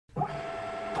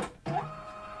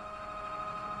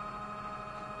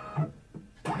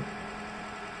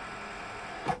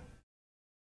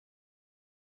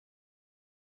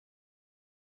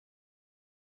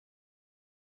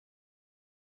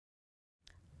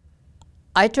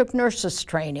I took nurse's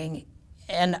training,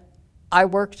 and I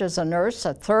worked as a nurse.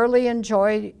 I thoroughly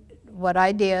enjoyed what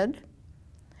I did.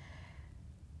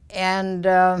 And,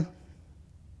 but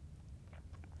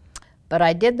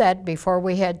I did that before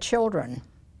we had children.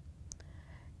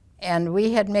 And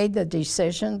we had made the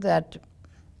decision that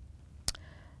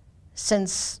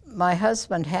since my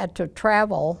husband had to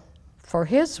travel for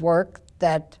his work,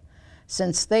 that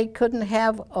since they couldn't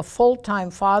have a full-time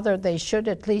father, they should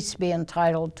at least be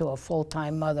entitled to a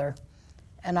full-time mother.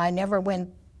 And I never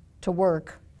went to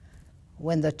work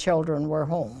when the children were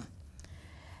home.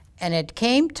 And it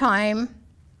came time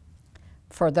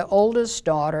for the oldest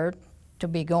daughter to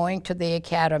be going to the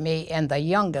academy, and the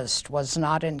youngest was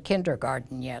not in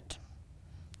kindergarten yet,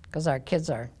 because our kids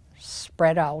are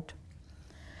spread out.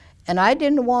 And I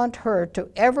didn't want her to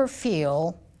ever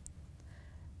feel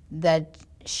that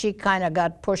she kind of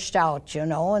got pushed out, you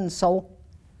know, and so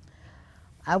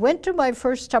I went to my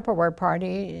first Tupperware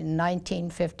party in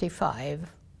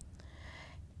 1955,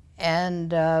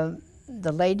 and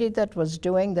the lady that was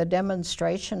doing the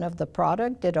demonstration of the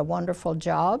product did a wonderful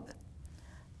job,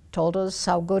 told us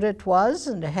how good it was,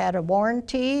 and it had a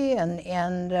warranty,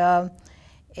 and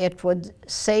it would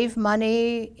save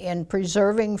money in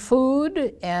preserving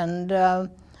food, and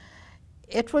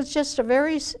it was just a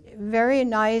very, very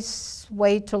nice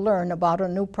way to learn about a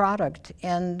new product.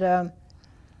 And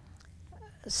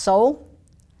so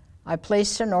I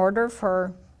placed an order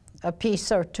for a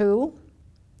piece or two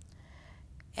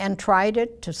and tried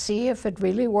it to see if it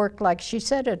really worked like she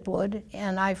said it would,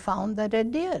 and I found that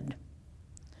it did.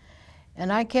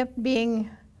 And I kept being,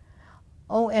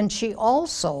 oh, and she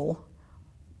also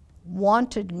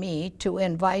wanted me to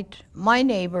invite my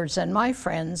neighbors and my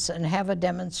friends and have a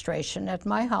demonstration at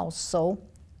my house. So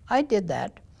I did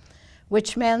that,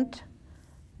 which meant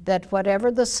that whatever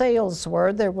the sales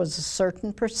were, there was a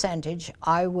certain percentage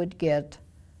I would get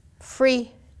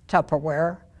free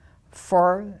Tupperware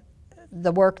for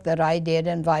the work that I did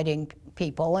inviting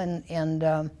people.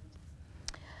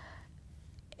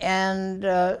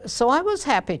 So I was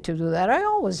happy to do that. I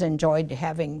always enjoyed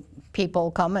having people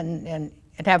come and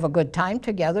have a good time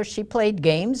together. She played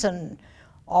games and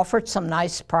offered some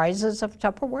nice prizes of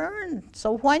Tupperware, and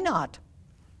so why not?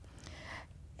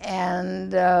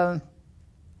 And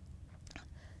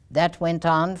that went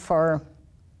on for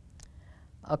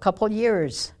a couple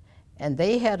years, and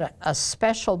they had a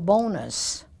special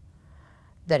bonus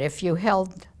that if you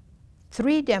held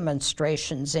 3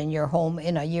 demonstrations in your home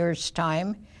in a year's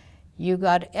time, you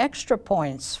got extra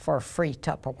points for free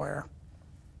Tupperware.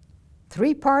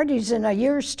 3 parties in a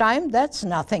year's time, that's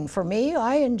nothing for me.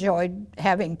 I enjoyed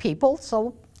having people,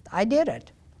 so I did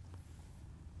it.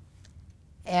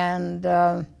 And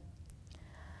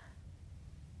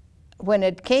when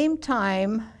it came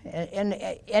time,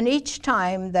 and each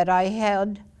time that I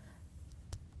had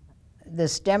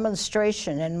this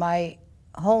demonstration in my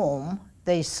home,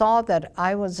 they saw that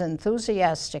I was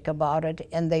enthusiastic about it,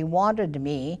 and they wanted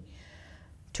me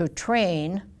to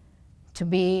train to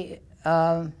be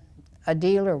a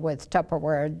dealer with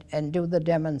Tupperware and do the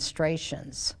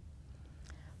demonstrations.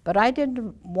 But I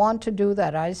didn't want to do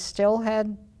that. I still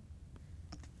had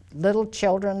little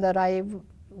children that I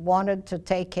wanted to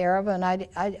take care of, and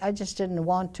I just didn't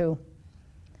want to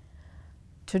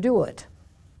do it.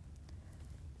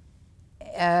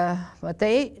 But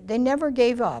they never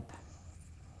gave up.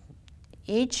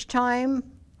 Each time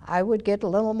I would get a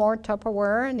little more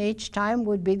Tupperware, and each time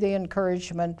would be the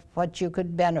encouragement what you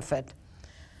could benefit.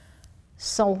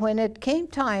 So when it came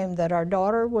time that our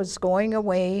daughter was going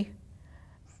away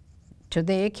to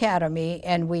the academy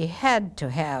and we had to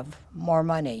have more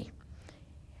money,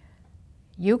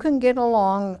 you can get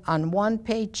along on 1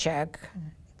 paycheck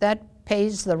that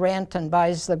pays the rent and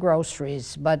buys the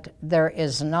groceries, but there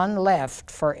is none left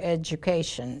for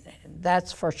education,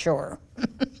 that's for sure.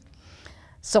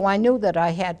 So I knew that I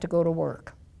had to go to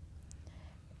work.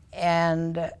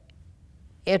 And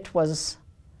it was,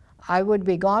 I would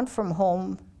be gone from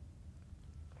home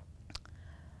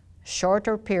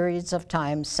shorter periods of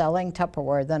time selling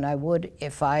Tupperware than I would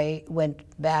if I went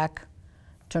back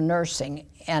to nursing.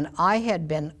 And I had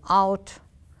been out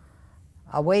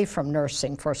away from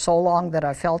nursing for so long that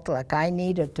I felt like I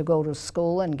needed to go to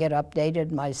school and get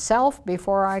updated myself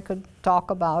before I could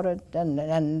talk about it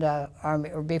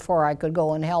or before I could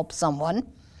go and help someone.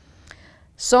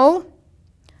 So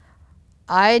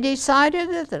I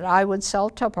decided that I would sell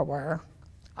Tupperware.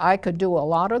 I could do a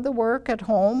lot of the work at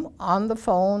home on the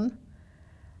phone.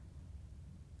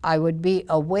 I would be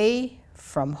away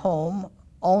from home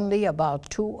only about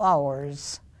 2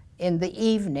 hours in the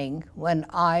evening when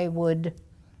I would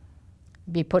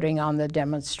be putting on the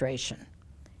demonstration.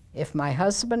 If my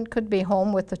husband could be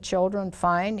home with the children,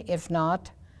 fine. If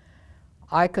not,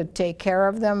 I could take care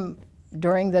of them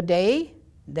during the day.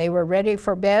 They were ready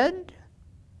for bed,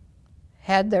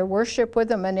 had their worship with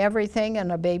them and everything,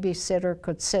 and a babysitter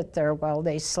could sit there while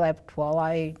they slept while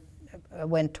I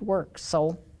went to work.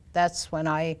 So that's when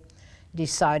I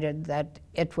decided that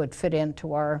it would fit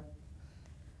into our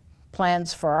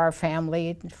plans for our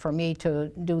family, for me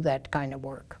to do that kind of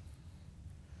work.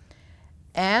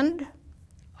 And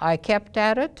I kept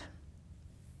at it.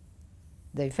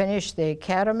 They finished the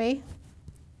academy,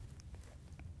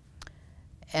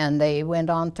 and they went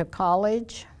on to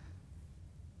college,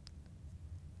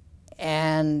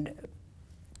 and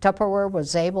Tupperware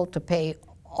was able to pay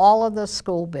all of the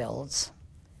school bills.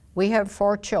 We have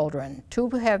 4 children. 2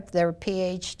 have their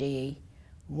PhD,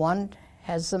 1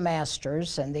 has the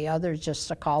master's, and the other is just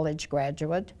a college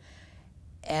graduate.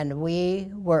 And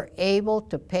we were able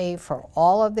to pay for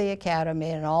all of the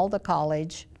academy and all the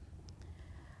college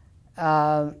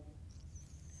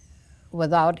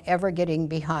without ever getting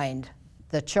behind.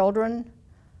 The children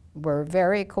were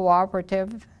very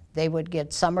cooperative. They would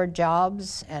get summer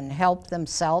jobs and help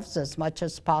themselves as much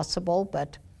as possible,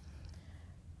 but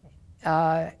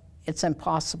it's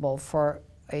impossible for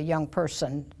a young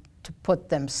person to put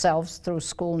themselves through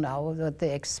school now with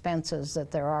the expenses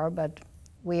that there are, but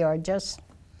we are just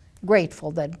grateful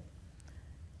that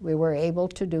we were able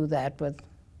to do that with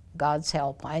God's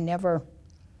help. I never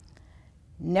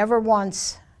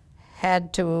once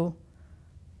had to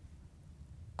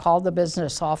call the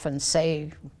business off and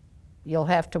say, you'll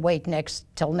have to wait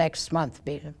till next month,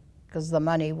 because the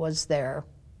money was there.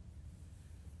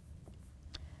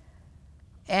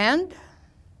 And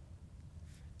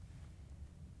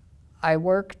I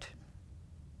worked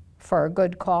for a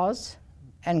good cause,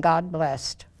 and God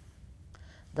blessed.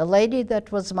 The lady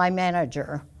that was my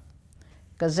manager,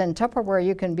 because in Tupperware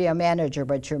you can be a manager,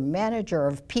 but you're manager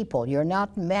of people. You're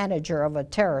not manager of a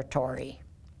territory.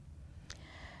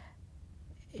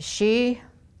 She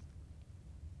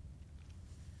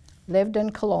lived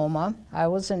in Coloma. I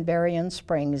was in Berrien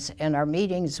Springs. In our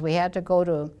meetings, we had to go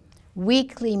to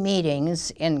weekly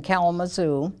meetings in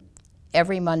Kalamazoo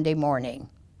every Monday morning.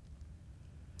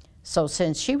 So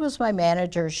since she was my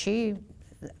manager,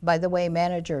 by the way,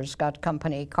 managers got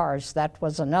company cars. That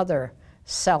was another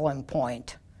selling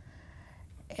point.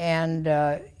 And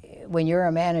when you're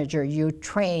a manager, you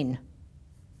train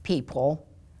people,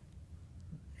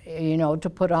 you know, to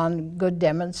put on good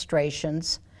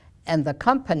demonstrations, and the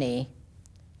company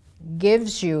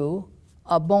gives you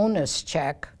a bonus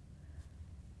check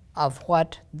of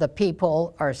what the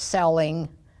people are selling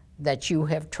that you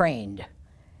have trained.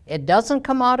 It doesn't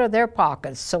come out of their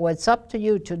pockets, so it's up to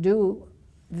you to do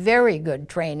very good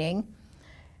training,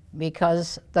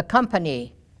 because the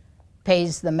company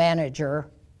pays the manager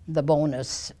the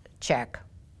bonus check.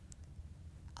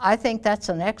 I think that's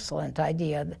an excellent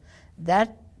idea.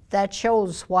 That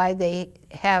shows why they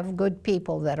have good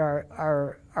people that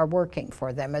are working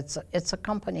for them. It's a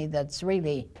company that's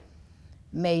really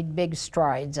made big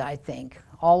strides, I think,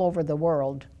 all over the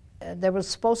world. There was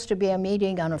supposed to be a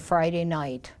meeting on a Friday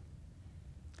night,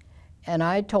 and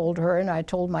I told her, and I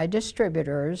told my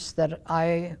distributors that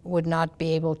I would not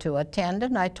be able to attend,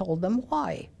 and I told them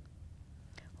why.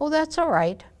 Oh, that's all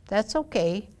right, that's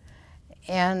okay.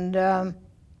 And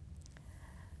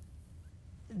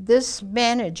this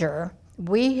manager,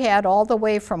 we had all the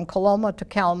way from Coloma to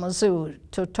Kalamazoo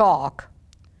to talk,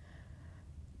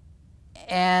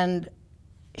 and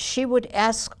she would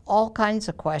ask all kinds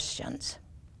of questions.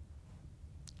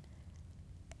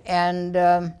 And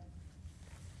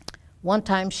one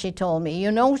time she told me, you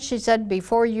know, she said,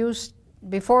 before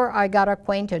I got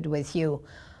acquainted with you,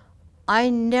 I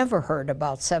never heard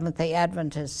about Seventh-day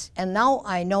Adventists, and now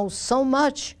I know so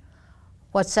much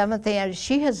what Seventh-day Adventists.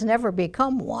 She has never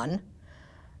become one,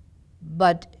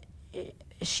 but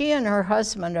she and her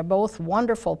husband are both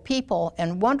wonderful people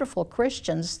and wonderful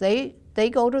Christians. They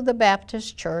go to the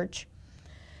Baptist church,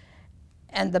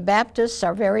 and the Baptists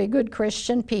are very good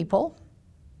Christian people.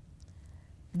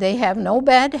 They have no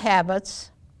bad habits,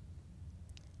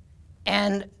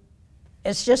 and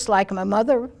it's just like my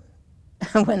mother.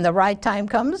 When the right time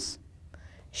comes,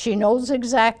 she knows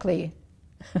exactly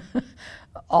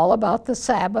all about the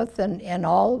Sabbath and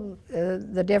all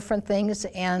the different things.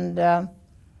 And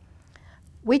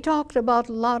we talked about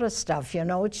a lot of stuff, you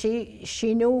know.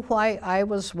 She knew why I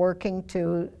was working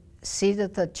to see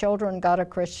that the children got a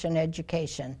Christian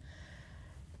education.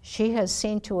 She has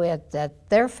seen to it that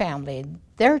their family,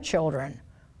 their children,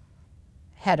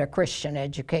 had a Christian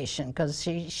education, because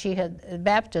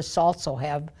Baptists also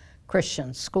have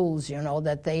Christian schools, you know,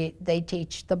 that they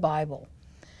teach the Bible.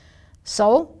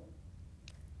 So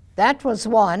that was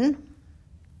one.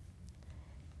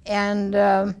 And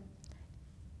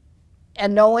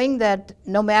knowing that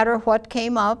no matter what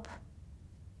came up,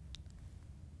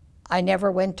 I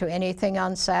never went to anything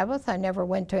on Sabbath. I never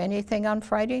went to anything on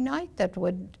Friday night that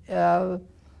would,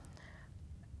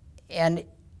 and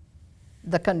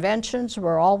the conventions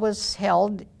were always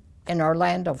held in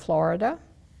Orlando, Florida.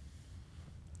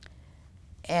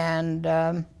 And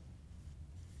I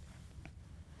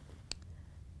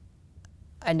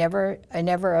never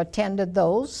attended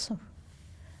those.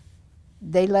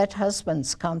 They let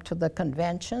husbands come to the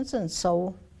conventions, and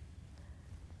so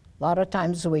a lot of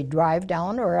times we'd drive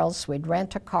down, or else we'd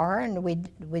rent a car, and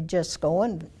we'd just go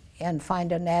and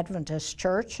find an Adventist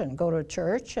church and go to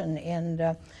church.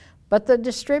 But the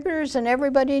distributors and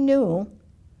everybody knew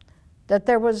that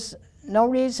there was no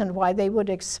reason why they would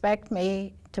expect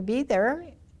me to be there.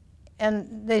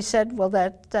 And they said, well,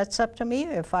 that's up to me.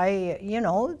 If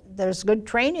there's good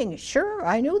training. Sure,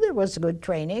 I knew there was good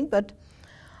training, but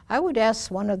I would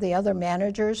ask one of the other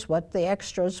managers what the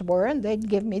extras were, and they'd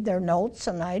give me their notes,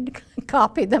 and I'd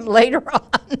copy them later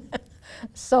on.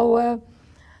 So,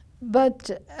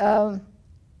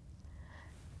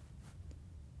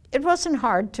 it wasn't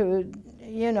hard to,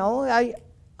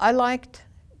 I liked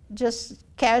just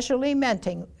casually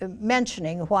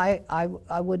mentioning why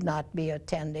I would not be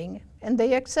attending, and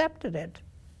they accepted it.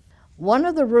 One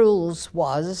of the rules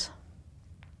was,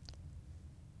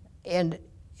 and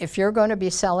if you're going to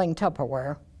be selling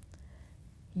Tupperware,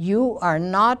 you are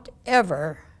not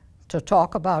ever to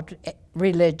talk about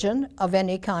religion of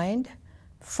any kind,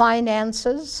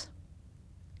 finances,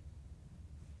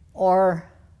 or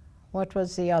what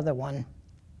was the other one?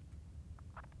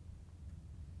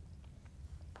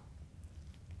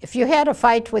 If you had a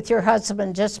fight with your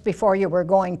husband just before you were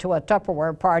going to a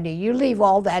Tupperware party, you leave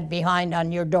all that behind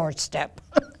on your doorstep.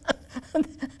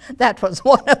 That was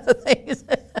one of the things.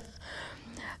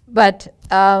 But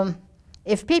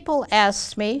if people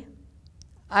asked me,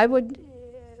 I would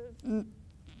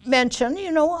mention,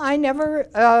 I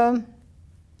never,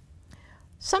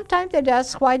 sometimes they'd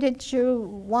ask, why did you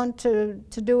want to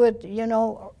do it,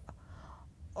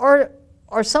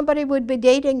 or somebody would be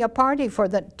dating a party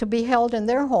to be held in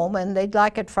their home, and they'd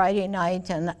like it Friday night,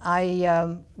 and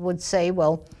I would say,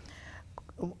 well,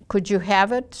 could you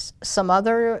have it some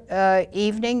other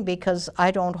evening, because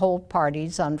I don't hold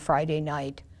parties on Friday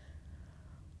night.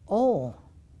 Oh,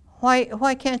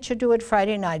 why can't you do it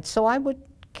Friday night? So I would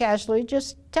casually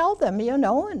just tell them,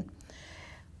 and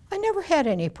I never had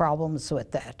any problems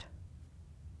with that.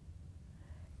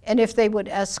 And if they would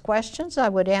ask questions, I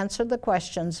would answer the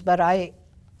questions, but I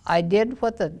did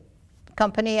what the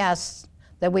company asked,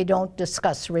 that we don't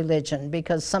discuss religion,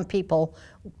 because some people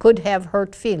could have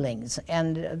hurt feelings,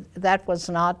 and that was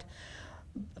not.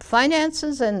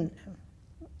 Finances and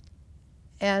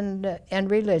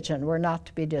religion were not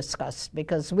to be discussed,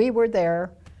 because we were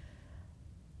there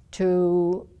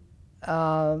to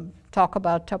talk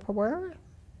about Tupperware,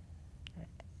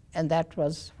 and that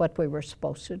was what we were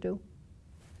supposed to do.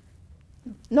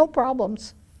 No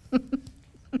problems.